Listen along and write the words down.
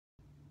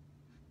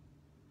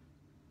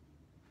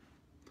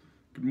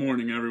Good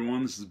morning,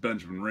 everyone. This is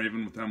Benjamin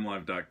Raven with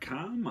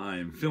MLive.com. I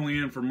am filling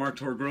in for Mark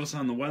Torgrosa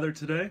on the weather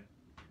today.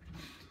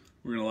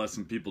 We're going to let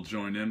some people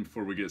join in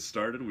before we get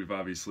started. We've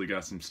obviously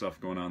got some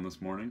stuff going on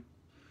this morning.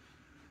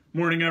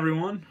 Morning,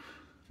 everyone.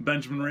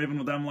 Benjamin Raven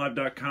with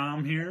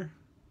MLive.com here.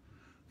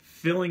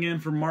 Filling in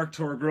for Mark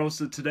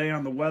Torgrosa today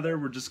on the weather.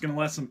 We're just going to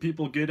let some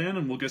people get in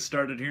and we'll get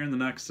started here in the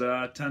next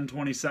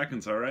 10-20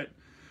 seconds, all right?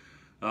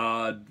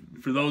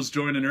 For those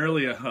joining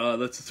early,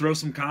 let's throw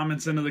some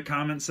comments into the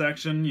comment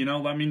section. You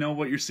know, let me know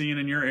what you're seeing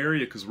in your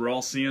area, because we're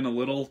all seeing a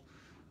little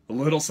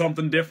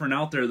something different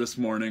out there this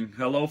morning.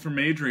 Hello from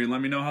Adrian. Let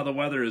me know how the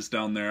weather is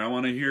down there. I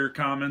want to hear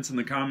comments in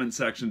the comment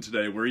section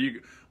today. Where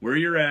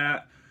you're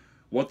at,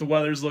 what the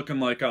weather's looking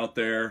like out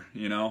there,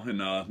 you know, and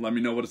let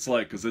me know what it's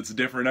like, because it's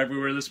different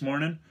everywhere this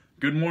morning.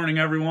 Good morning,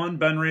 everyone.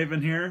 Ben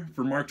Raven here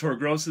for Mark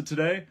Torgrosa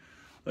today.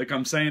 Like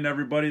I'm saying to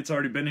everybody, it's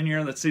already been in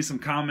here. Let's see some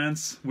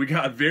comments. We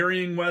got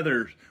varying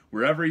weather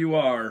wherever you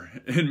are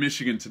in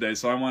Michigan today,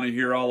 so I want to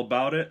hear all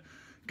about it.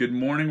 Good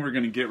morning. We're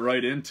going to get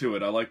right into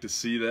it. I like to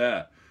see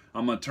that.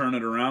 I'm going to turn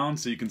it around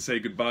so you can say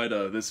goodbye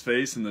to this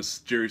face and this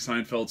Jerry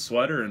Seinfeld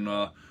sweater, and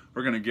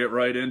we're going to get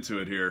right into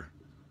it here.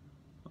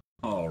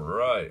 All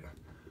right.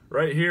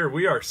 Right here,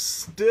 we are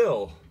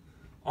still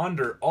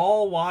under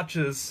all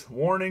watches,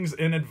 warnings,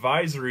 and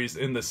advisories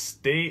in the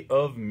state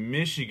of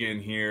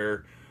Michigan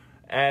here.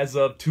 As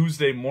of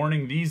Tuesday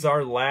morning, these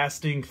are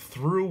lasting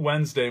through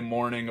Wednesday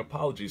morning.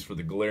 Apologies for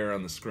the glare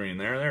on the screen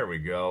there. There we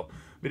go.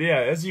 But yeah,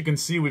 as you can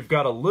see, we've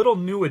got a little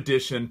new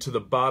addition to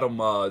the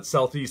bottom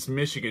southeast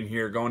Michigan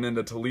here going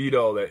into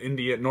Toledo,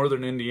 that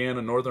northern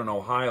Indiana, northern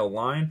Ohio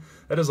line.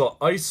 That is an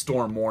ice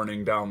storm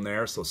warning down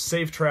there, so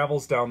safe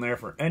travels down there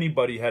for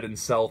anybody heading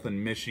south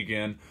in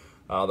Michigan.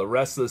 The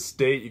rest of the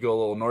state, you go a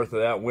little north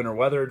of that, winter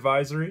weather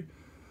advisory.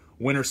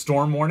 Winter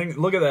storm warning.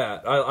 Look at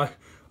that.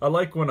 I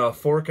like when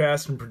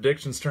forecasts and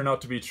predictions turn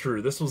out to be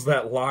true. This was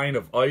that line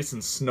of ice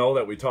and snow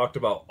that we talked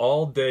about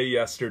all day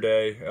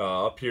yesterday.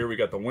 Up here we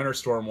got the winter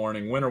storm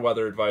warning, winter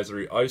weather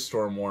advisory, ice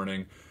storm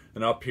warning.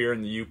 And up here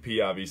in the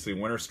UP, obviously,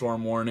 winter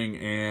storm warning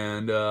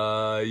and,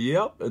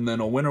 yep. And then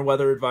a winter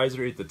weather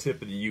advisory at the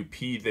tip of the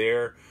UP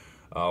there.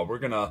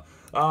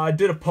 I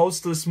did a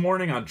post this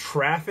morning on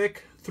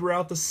traffic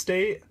throughout the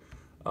state.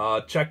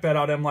 Check that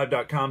out,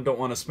 MLive.com. Don't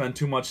want to spend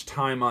too much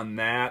time on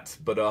that,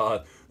 but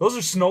those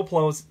are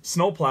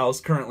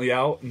snowplows currently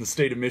out in the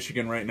state of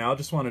Michigan right now.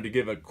 Just wanted to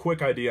give a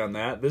quick idea on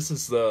that. This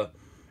is the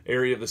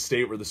area of the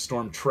state where the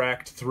storm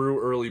tracked through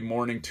early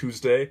morning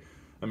Tuesday.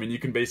 I mean, you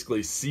can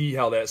basically see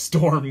how that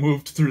storm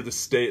moved through the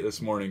state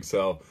this morning.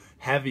 So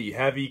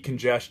heavy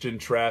congestion,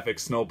 traffic,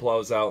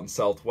 snowplows out in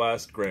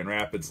Southwest, Grand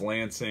Rapids,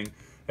 Lansing.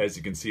 As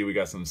you can see, we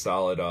got some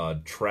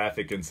solid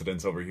traffic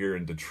incidents over here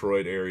in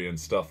Detroit area and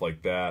stuff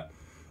like that.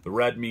 The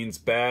red means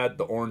bad,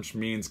 the orange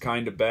means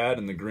kind of bad,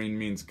 and the green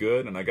means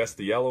good, and I guess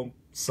the yellow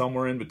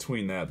somewhere in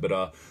between that.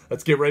 But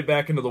let's get right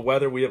back into the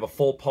weather. We have a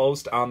full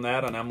post on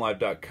that on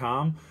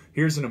MLive.com.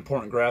 Here's an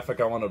important graphic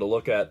I wanted to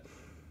look at.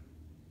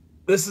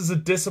 This is a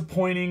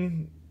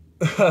disappointing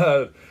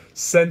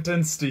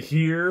sentence to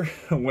hear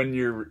when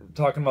you're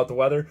talking about the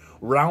weather.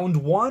 Round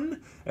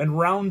 1 and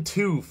round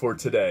 2 for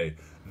today.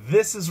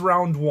 This is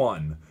round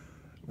 1.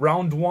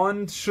 Round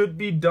 1 should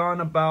be done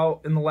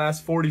about in the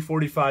last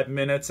 40-45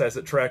 minutes as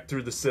it tracked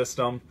through the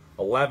system.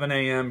 11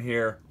 a.m.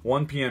 here,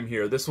 1 p.m.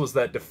 here. This was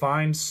that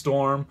defined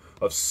storm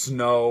of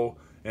snow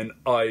and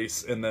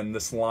ice, and then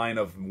this line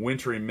of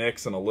wintry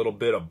mix and a little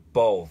bit of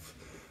both.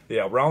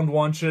 Yeah, round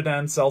 1 should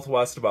end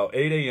southwest about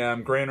 8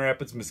 a.m. Grand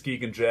Rapids,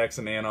 Muskegon,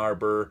 Jackson, Ann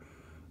Arbor,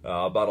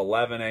 about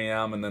 11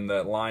 a.m. And then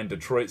that line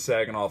Detroit,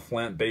 Saginaw,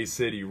 Flint, Bay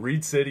City,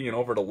 Reed City, and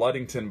over to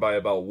Ludington by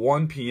about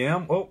 1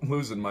 p.m. Oh, I'm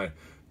losing my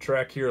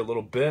track here a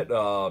little bit.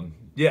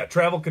 Yeah,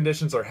 travel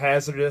conditions are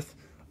hazardous.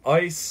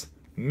 Ice,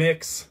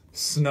 mix,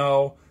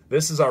 snow.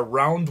 This is our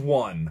round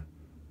 1.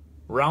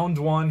 Round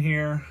 1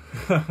 here.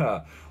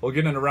 We'll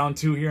get into round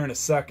 2 here in a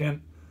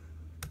second.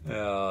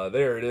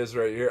 There it is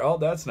right here. Oh,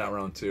 that's not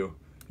round 2.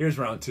 Here's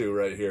round 2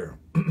 right here.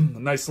 A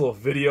nice little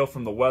video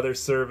from the Weather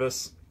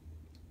Service.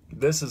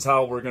 This is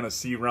how we're going to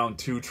see round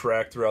 2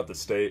 track throughout the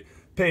state.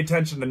 Pay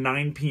attention to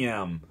 9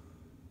 p.m.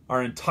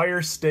 Our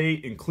entire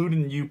state,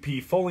 including the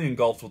UP, fully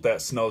engulfed with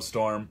that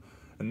snowstorm.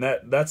 And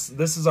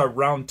this is our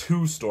round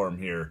 2 storm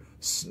here.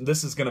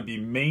 This is going to be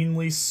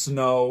mainly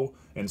snow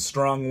and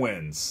strong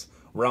winds.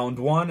 Round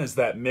 1 is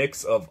that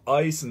mix of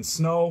ice and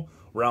snow.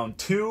 Round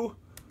 2,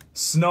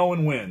 snow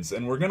and winds.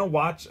 And we're going to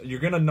watch, you're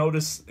going to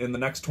notice in the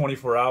next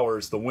 24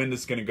 hours, the wind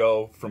is going to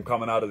go from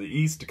coming out of the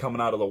east to coming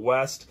out of the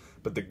west.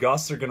 But the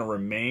gusts are going to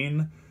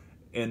remain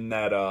in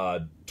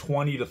that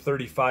 20 to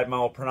 35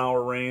 mile per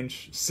hour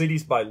range.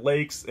 Cities by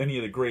lakes, any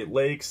of the Great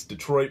Lakes,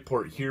 Detroit,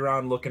 Port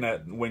Huron, looking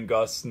at wind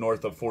gusts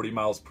north of 40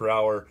 miles per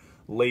hour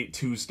late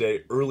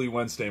Tuesday, early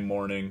Wednesday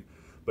morning.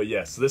 But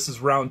yes, this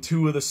is round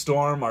 2 of the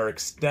storm, our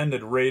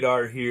extended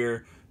radar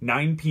here.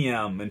 9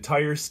 p.m.,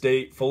 entire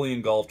state fully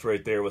engulfed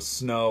right there with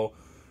snow.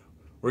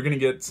 We're going to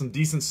get some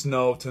decent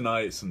snow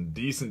tonight, some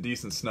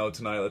decent snow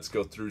tonight. Let's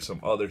go through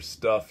some other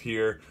stuff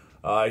here.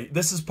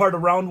 This is part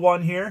of round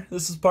 1 here.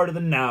 This is part of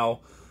the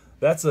now.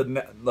 That's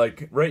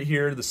like right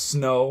here, the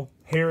snow.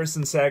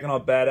 Harrison, Saginaw,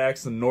 Bad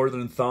Axe, and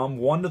Northern Thumb,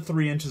 1 to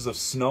 3 inches of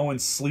snow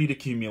and sleet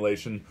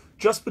accumulation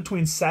just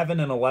between 7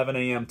 and 11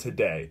 a.m.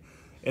 today.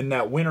 In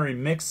that wintry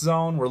mix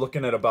zone, we're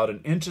looking at about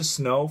 1 inch of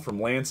snow from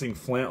Lansing,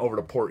 Flint over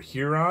to Port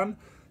Huron.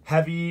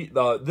 Heavy,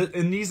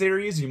 in these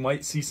areas, you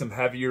might see some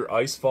heavier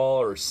ice fall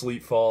or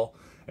sleet fall.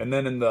 And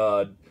then in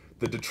the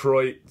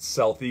Detroit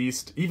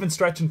southeast, even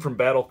stretching from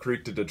Battle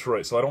Creek to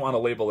Detroit, so I don't want to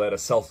label that a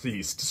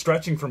southeast,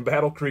 stretching from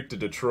Battle Creek to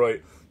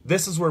Detroit,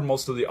 this is where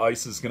most of the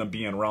ice is going to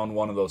be in round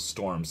 1 of those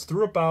storms.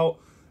 Through about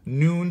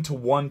noon to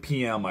 1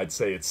 p.m., I'd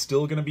say it's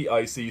still going to be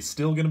icy,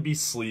 still going to be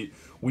sleet.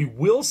 We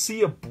will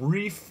see a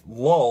brief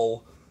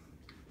lull,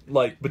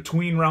 like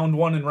between round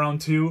 1 and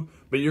round 2,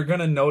 but you're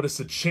going to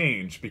notice a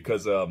change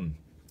because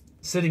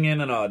sitting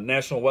in a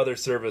National Weather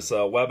Service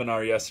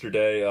webinar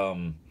yesterday,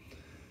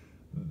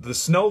 the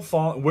snow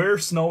where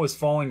snow is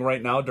falling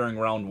right now during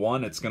round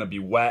 1, it's going to be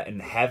wet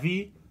and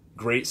heavy.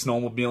 Great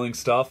snowmobiling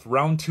stuff.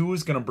 Round 2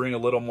 is going to bring a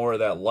little more of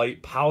that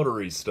light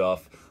powdery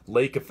stuff,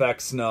 lake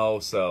effect snow.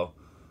 So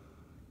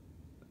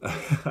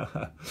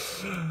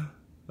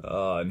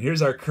and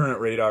here's our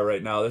current radar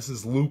right now. This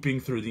is looping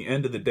through the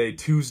end of the day,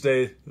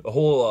 Tuesday. A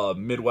whole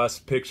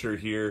Midwest picture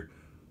here.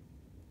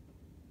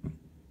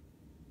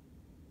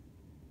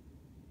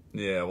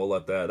 Yeah, we'll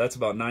let that. That's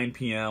about 9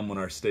 p.m. when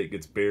our state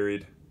gets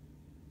buried.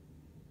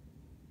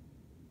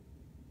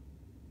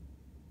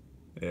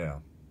 Yeah.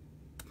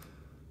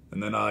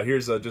 And then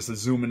here's just a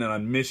zooming in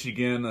on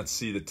Michigan. Let's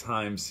see the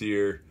times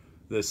here.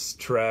 This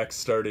track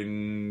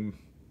starting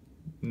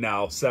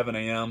now, 7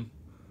 a.m.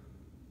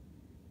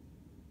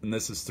 And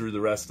this is through the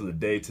rest of the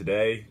day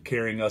today,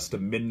 carrying us to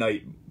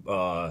midnight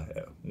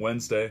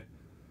Wednesday.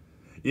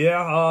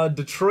 Yeah,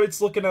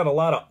 Detroit's looking at a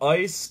lot of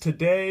ice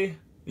today.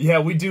 Yeah,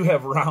 we do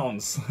have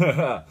rounds.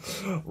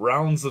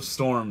 Rounds of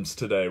storms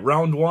today.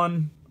 Round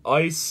 1,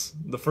 ice,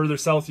 the further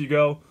south you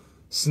go.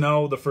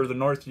 Snow, the further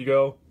north you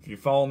go. If you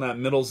fall in that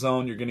middle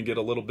zone, you're going to get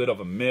a little bit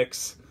of a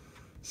mix.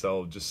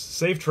 So just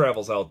safe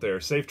travels out there.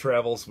 Safe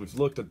travels. We've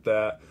looked at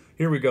that.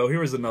 Here we go.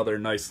 Here is another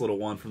nice little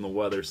one from the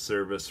Weather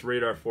Service.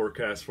 Radar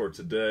forecast for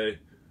today.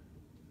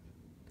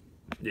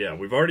 Yeah,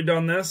 we've already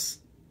done this.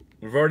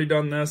 We've already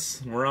done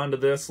this. We're on to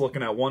this,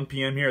 looking at 1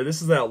 p.m. here.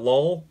 This is that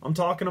lull I'm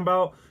talking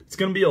about. It's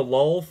going to be a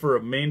lull for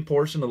a main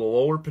portion of the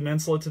lower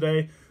peninsula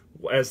today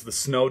as the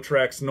snow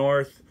tracks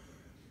north.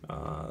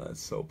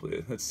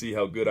 Let's see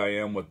how good I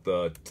am with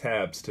the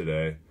tabs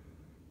today.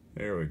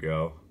 There we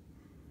go.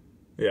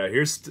 Yeah,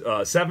 here's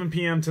 7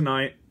 p.m.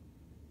 tonight.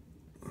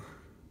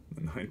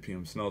 9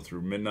 p.m. snow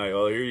through midnight.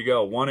 Oh, here you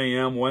go. 1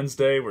 a.m.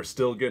 Wednesday, we're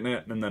still getting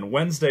it. And then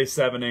Wednesday,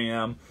 7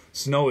 a.m.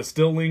 Snow is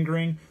still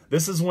lingering.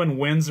 This is when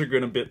winds are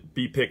going to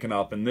be picking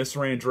up. In this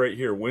range right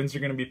here, winds are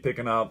going to be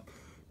picking up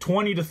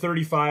 20 to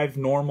 35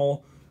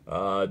 normal.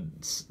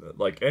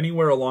 Like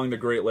anywhere along the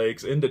Great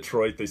Lakes. In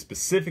Detroit, they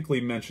specifically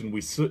mentioned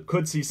we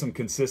could see some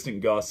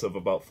consistent gusts of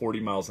about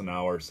 40 miles an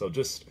hour. So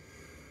just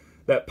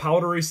that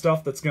powdery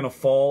stuff that's going to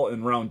fall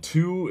in round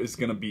 2 is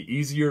going to be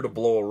easier to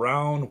blow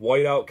around.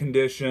 Whiteout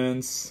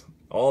conditions,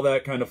 all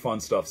that kind of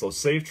fun stuff. So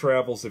safe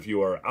travels if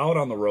you are out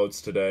on the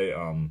roads today.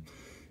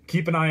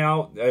 Keep an eye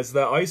out as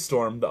the ice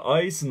storm, the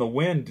ice and the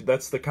wind,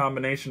 that's the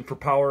combination for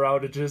power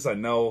outages. I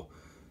know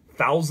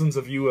thousands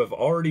of you have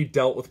already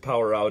dealt with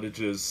power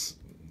outages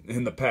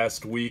in the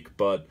past week,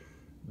 but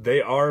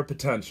they are a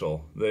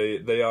potential.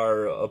 They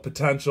are a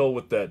potential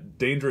with that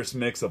dangerous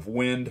mix of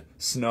wind,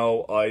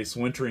 snow, ice,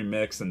 wintry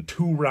mix, and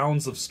 2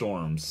 rounds of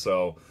storms.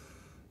 So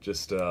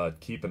just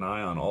keep an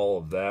eye on all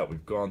of that.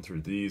 We've gone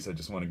through these. I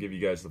just want to give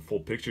you guys the full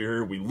picture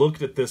here. We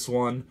looked at this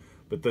one,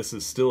 but this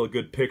is still a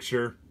good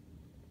picture.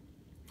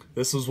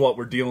 This is what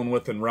we're dealing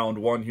with in round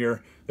 1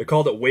 here. They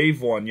called it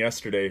wave 1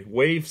 yesterday.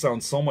 Wave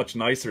sounds so much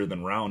nicer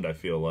than round, I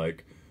feel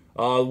like.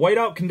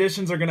 Whiteout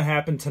conditions are going to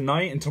happen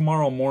tonight and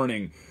tomorrow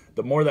morning.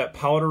 The more that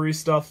powdery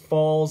stuff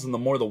falls and the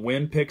more the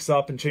wind picks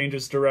up and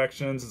changes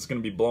directions, it's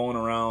going to be blowing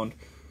around.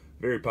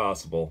 Very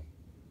possible.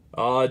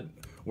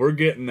 We're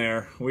getting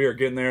there. We are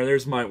getting there.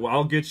 There's my... Well,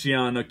 I'll get you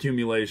on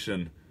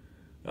accumulation.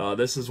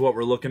 This is what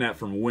we're looking at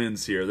from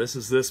winds here. This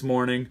is this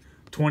morning.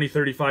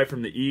 2035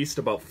 from the east,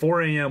 about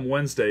 4 a.m.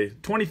 Wednesday.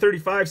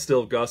 2035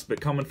 still gusts,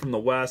 but coming from the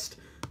west.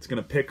 It's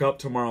going to pick up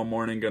tomorrow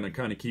morning, going to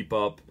kind of keep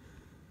up.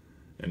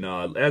 And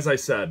as I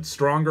said,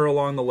 stronger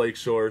along the lake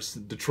shores.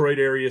 Detroit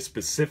area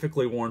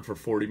specifically warned for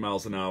 40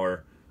 miles an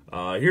hour.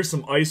 Here's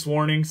some ice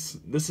warnings.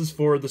 This is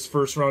for this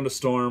first round of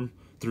storm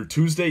through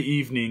Tuesday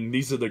evening.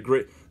 This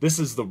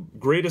is the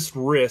greatest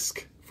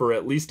risk for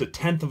at least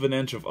 1/10 of an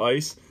inch of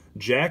ice.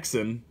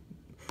 Jackson,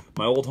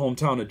 my old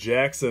hometown of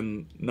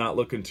Jackson, not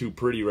looking too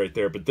pretty right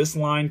there. But this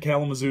line,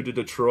 Kalamazoo to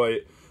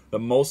Detroit, the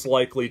most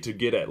likely to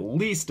get at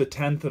least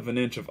 1/10 of an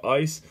inch of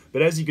ice.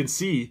 But as you can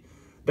see,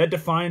 that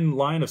defined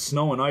line of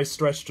snow and ice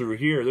stretched through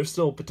here. There's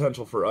still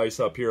potential for ice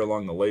up here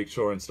along the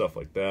lakeshore and stuff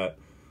like that.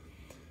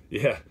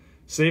 Yeah,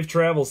 safe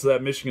travels to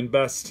that Michigan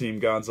Best team,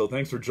 Gonzo.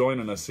 Thanks for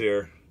joining us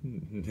here.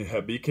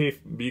 Yeah, be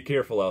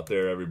careful out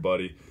there,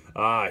 everybody.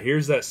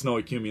 Here's that snow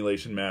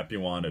accumulation map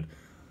you wanted.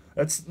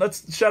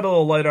 let's shed a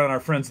little light on our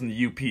friends in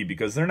the UP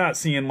because they're not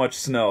seeing much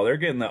snow. They're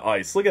getting the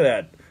ice. Look at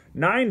that,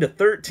 9 to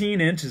 13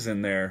 inches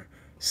in there,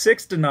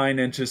 6 to 9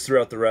 inches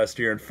throughout the rest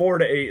here, and 4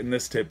 to 8 in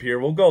this tip here.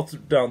 We'll go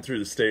down through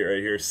the state right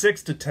here.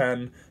 6 to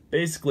 10,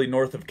 basically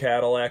north of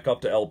Cadillac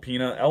up to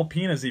Alpena.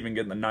 Alpena's even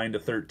getting the 9 to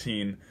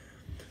 13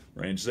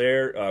 range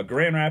there.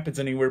 Grand Rapids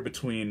anywhere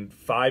between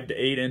 5 to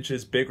 8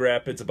 inches. Big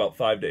Rapids about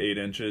 5 to 8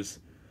 inches.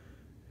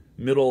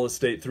 Middle of the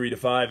state 3 to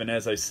 5, and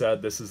as I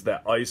said, this is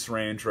that ice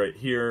range right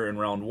here in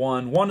round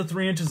 1. 1 to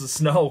 3 inches of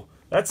snow.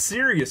 That's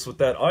serious with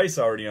that ice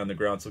already on the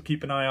ground, so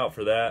keep an eye out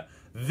for that.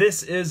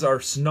 This is our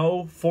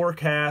snow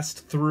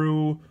forecast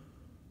through,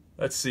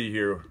 let's see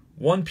here,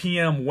 1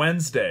 p.m.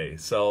 Wednesday.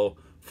 So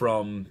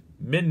from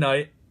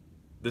midnight,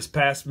 this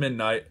past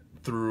midnight,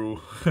 through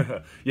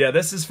yeah,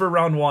 this is for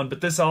round 1, but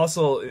this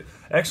also,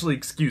 actually,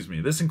 excuse me,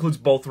 this includes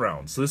both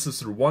rounds. So this is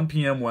through 1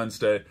 p.m.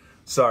 Wednesday.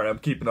 Sorry, I'm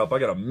keeping up. I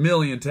got a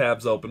million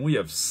tabs open. We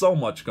have so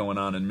much going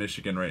on in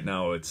Michigan right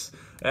now. It's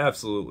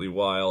absolutely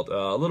wild.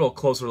 A little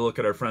closer look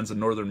at our friends in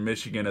northern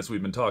Michigan, as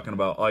we've been talking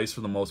about ice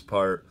for the most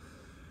part.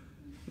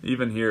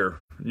 Even here,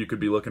 you could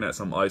be looking at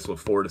some ice with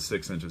 4 to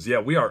 6 inches. Yeah,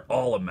 we are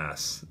all a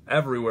mess.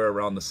 Everywhere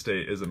around the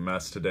state is a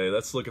mess today.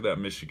 Let's look at that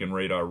Michigan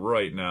radar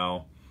right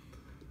now.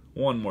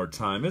 One more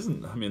time.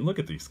 I mean, look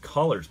at these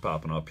colors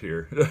popping up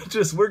here.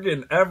 We're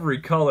getting every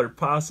color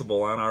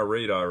possible on our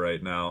radar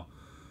right now.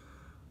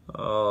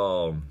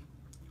 Oh,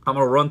 I'm going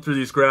to run through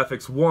these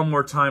graphics one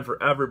more time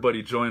for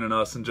everybody joining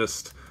us, and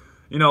just,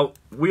 you know,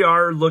 we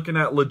are looking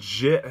at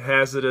legit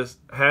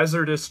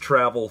hazardous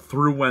travel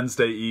through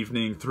Wednesday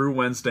evening, through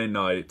Wednesday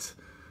night.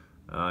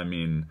 I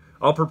mean,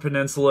 Upper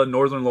Peninsula,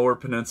 Northern Lower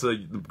Peninsula,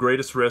 the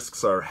greatest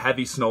risks are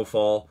heavy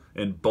snowfall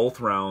in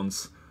both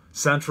rounds.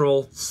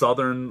 Central,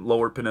 Southern,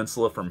 Lower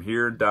Peninsula from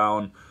here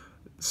down,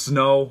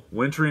 snow,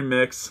 wintry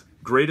mix.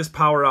 Greatest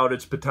power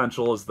outage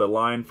potential is the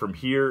line from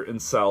here and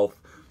south.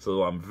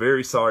 So I'm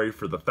very sorry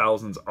for the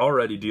thousands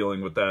already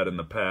dealing with that in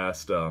the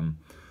past.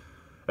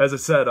 As I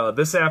said,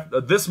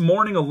 this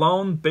morning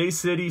alone, Bay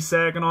City,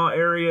 Saginaw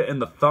area,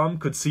 and the Thumb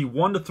could see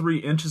 1 to 3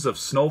 inches of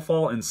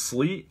snowfall and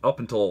sleet up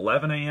until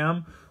 11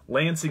 a.m.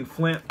 Lansing,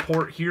 Flint,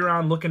 Port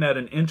Huron looking at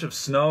an inch of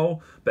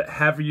snow, but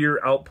heavier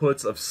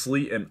outputs of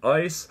sleet and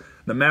ice.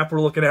 The map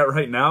we're looking at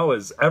right now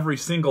is every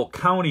single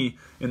county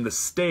in the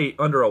state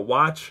under a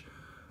watch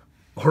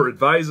or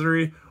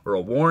advisory or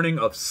a warning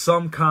of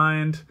some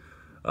kind.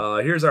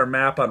 Here's our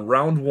map on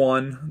round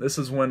 1. This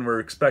is when we're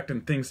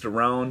expecting things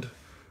to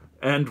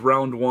end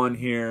round 1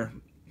 here.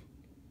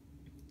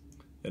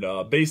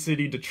 At Bay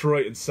City,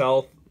 Detroit, and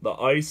South, the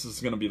ice is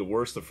going to be the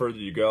worst the further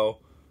you go.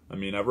 I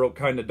mean, I wrote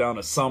kind of down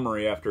a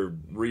summary after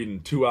reading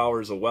 2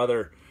 hours of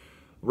weather.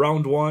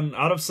 Round 1,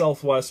 out of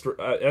Southwest,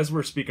 as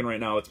we're speaking right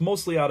now, it's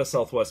mostly out of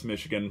Southwest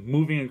Michigan,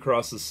 moving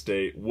across the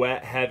state,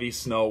 wet, heavy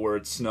snow where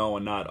it's snow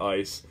and not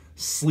ice.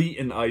 Sleet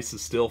and ice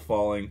is still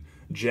falling.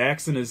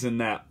 Jackson is in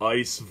that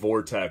ice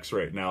vortex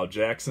right now.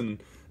 Jackson,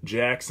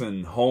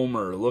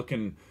 Homer,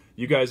 looking,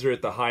 you guys are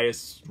at the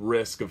highest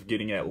risk of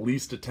getting at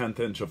least a 1/10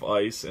 inch of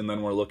ice, and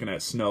then we're looking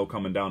at snow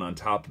coming down on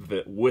top of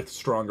it with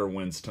stronger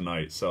winds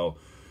tonight. So,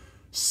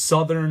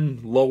 Southern,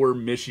 Lower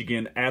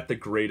Michigan at the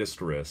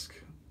greatest risk.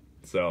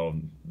 So,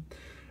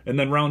 and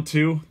then round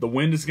 2, the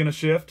wind is going to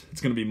shift.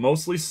 It's going to be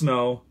mostly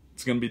snow.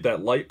 It's going to be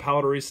that light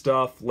powdery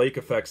stuff, lake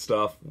effect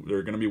stuff. There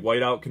are going to be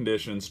whiteout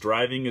conditions.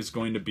 Driving is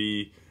going to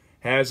be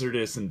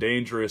hazardous and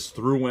dangerous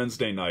through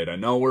Wednesday night. I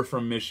know we're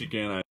from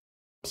Michigan. I know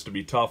it's supposed to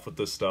be tough with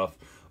this stuff,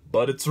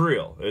 but it's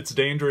real. It's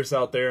dangerous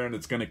out there, and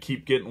it's going to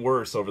keep getting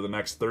worse over the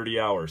next 30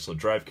 hours. So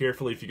drive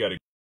carefully if you got to get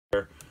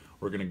there.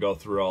 We're going to go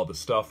through all the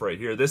stuff right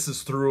here. This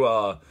is through,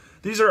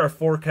 these are our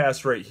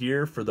forecasts right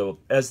here for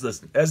as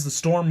the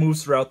storm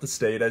moves throughout the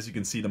state. As you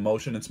can see, the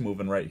motion, it's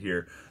moving right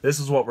here. This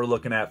is what we're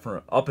looking at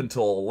for up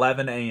until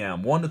 11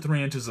 a.m. 1 to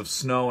 3 inches of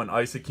snow and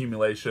ice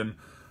accumulation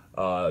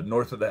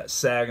north of that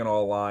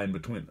Saginaw line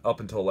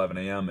up until 11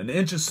 a.m. An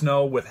inch of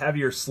snow with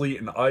heavier sleet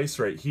and ice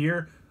right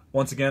here.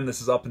 Once again,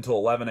 this is up until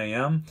 11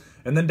 a.m.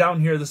 And then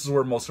down here, this is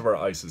where most of our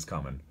ice is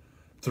coming.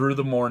 Through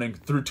the morning,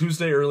 through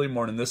Tuesday early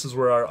morning, this is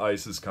where our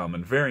ice is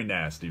coming. Very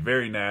nasty,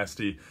 very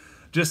nasty.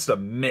 Just a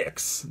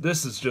mix.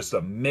 This is just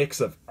a mix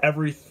of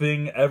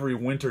everything, every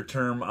winter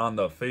term on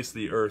the face of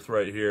the earth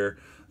right here.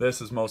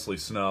 This is mostly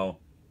snow.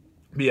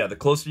 But yeah, the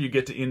closer you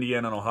get to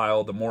Indiana and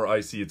Ohio, the more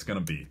icy it's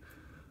going to be.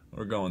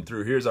 We're going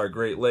through. Here's our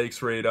Great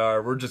Lakes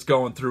radar. We're just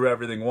going through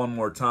everything one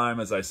more time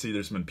as I see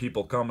there's been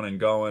people coming and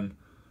going.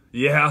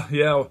 Yeah,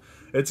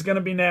 it's going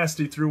to be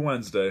nasty through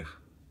Wednesday.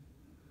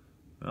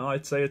 Well,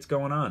 I'd say it's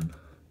going on.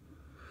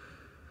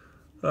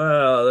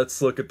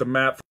 Let's look at the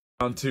map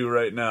for round 2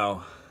 right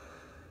now.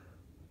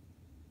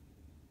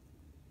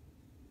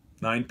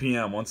 9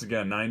 p.m. Once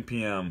again, 9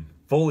 p.m.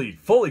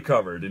 Fully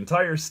covered.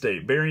 Entire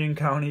state. Berrien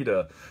County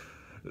to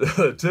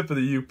the tip of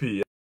the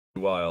UP.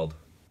 Wild.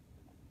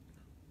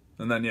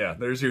 And then, yeah,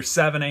 there's your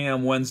 7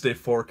 a.m. Wednesday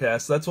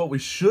forecast. That's what we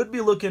should be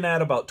looking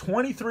at about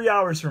 23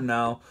 hours from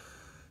now.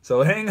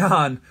 So hang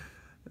on.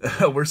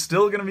 We're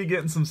still going to be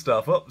getting some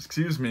stuff. Oh,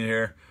 excuse me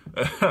here.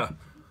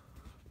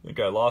 I think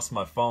I lost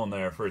my phone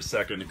there for a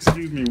second.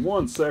 Excuse me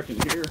 1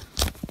 second here.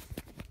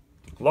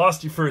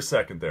 Lost you for a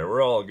second there.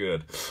 We're all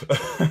good.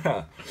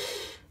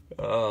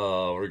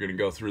 We're going to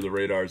go through the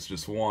radars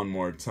just one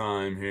more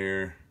time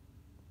here.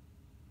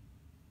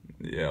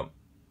 Yep,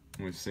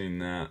 we've seen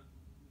that.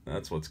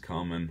 That's what's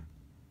coming.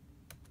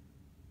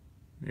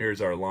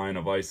 Here's our line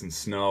of ice and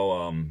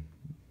snow.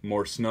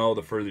 More snow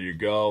the further you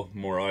go,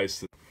 more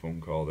ice.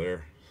 Phone call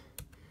there.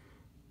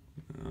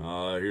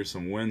 Here's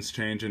some winds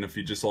changing. If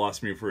you just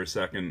lost me for a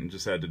second,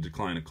 just had to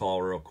decline a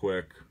call real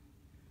quick.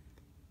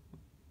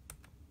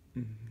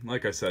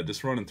 Like I said,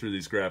 just running through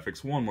these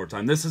graphics one more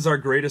time. This is our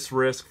greatest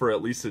risk for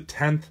at least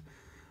 1/10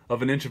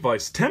 of an inch of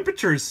ice.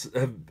 Temperatures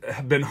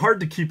have been hard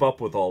to keep up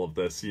with all of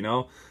this, you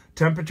know?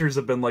 Temperatures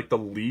have been like the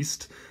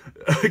least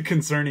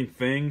concerning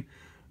thing.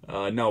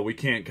 No, we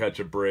can't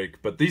catch a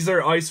break. But these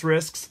are ice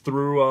risks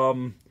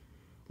through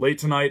late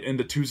tonight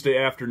into Tuesday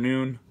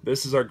afternoon.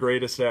 This is our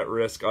greatest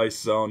at-risk ice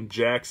zone.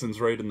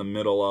 Jackson's right in the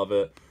middle of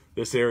it.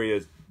 This area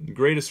is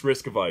greatest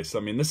risk of ice. I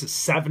mean, this is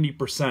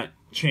 70%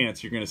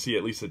 chance you're going to see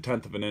at least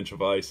 1/10 of an inch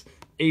of ice.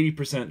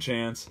 80%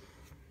 chance.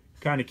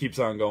 Kind of keeps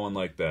on going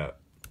like that.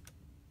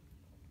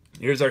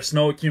 Here's our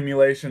snow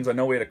accumulations. I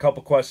know we had a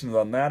couple questions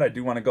on that. I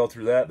do want to go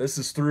through that. This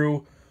is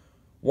through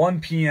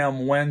 1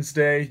 p.m.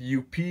 Wednesday.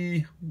 UP,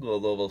 a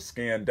little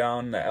scan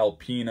down. The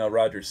Alpena,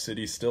 Rogers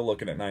City, still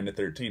looking at 9 to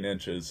 13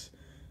 inches.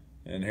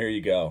 And here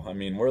you go. I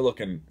mean, we're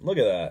looking, look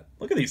at that.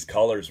 Look at these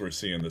colors we're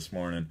seeing this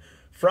morning.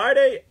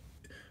 Friday,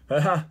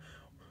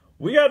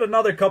 we got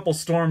another couple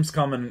storms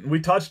coming. We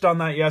touched on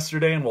that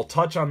yesterday, and we'll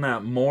touch on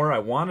that more. I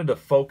wanted to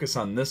focus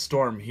on this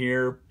storm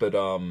here, but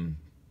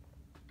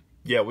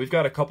yeah, we've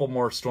got a couple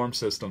more storm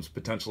systems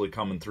potentially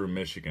coming through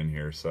Michigan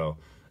here. So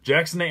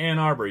Jackson to Ann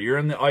Arbor, you're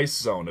in the ice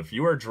zone. If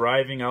you are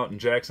driving out in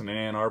Jackson and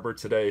Ann Arbor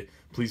today,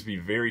 please be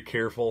very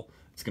careful.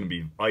 It's going to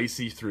be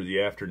icy through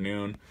the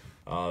afternoon.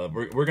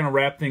 We're going to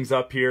wrap things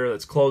up here.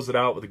 Let's close it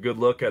out with a good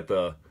look at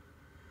the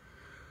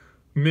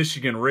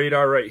Michigan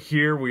radar right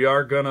here. We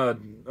are going to,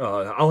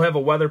 I'll have a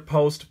weather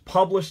post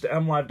published at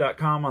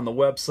MLive.com on the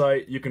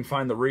website. You can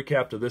find the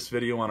recap to this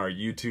video on our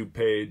YouTube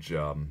page.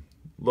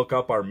 Look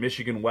up our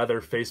Michigan Weather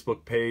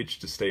Facebook page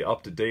to stay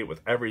up to date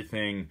with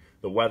everything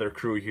the weather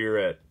crew here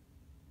at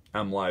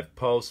MLive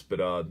posts. But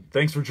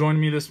thanks for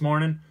joining me this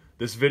morning.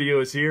 This video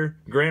is here.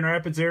 Grand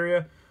Rapids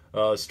area.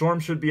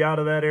 Storm should be out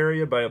of that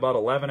area by about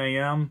 11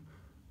 a.m.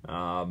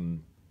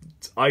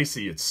 It's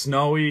icy. It's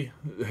snowy.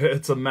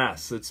 It's a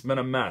mess. It's been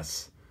a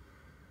mess.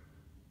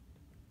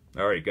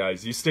 All right,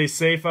 guys. You stay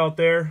safe out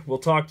there. We'll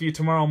talk to you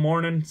tomorrow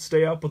morning.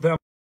 Stay up with them.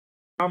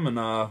 And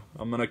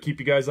I'm going to keep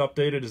you guys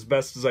updated as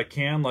best as I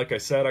can. Like I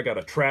said, I got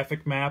a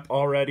traffic map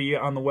already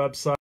on the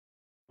website.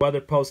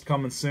 Weather post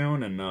coming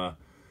soon. And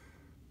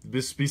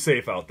just be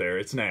safe out there.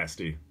 It's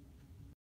nasty.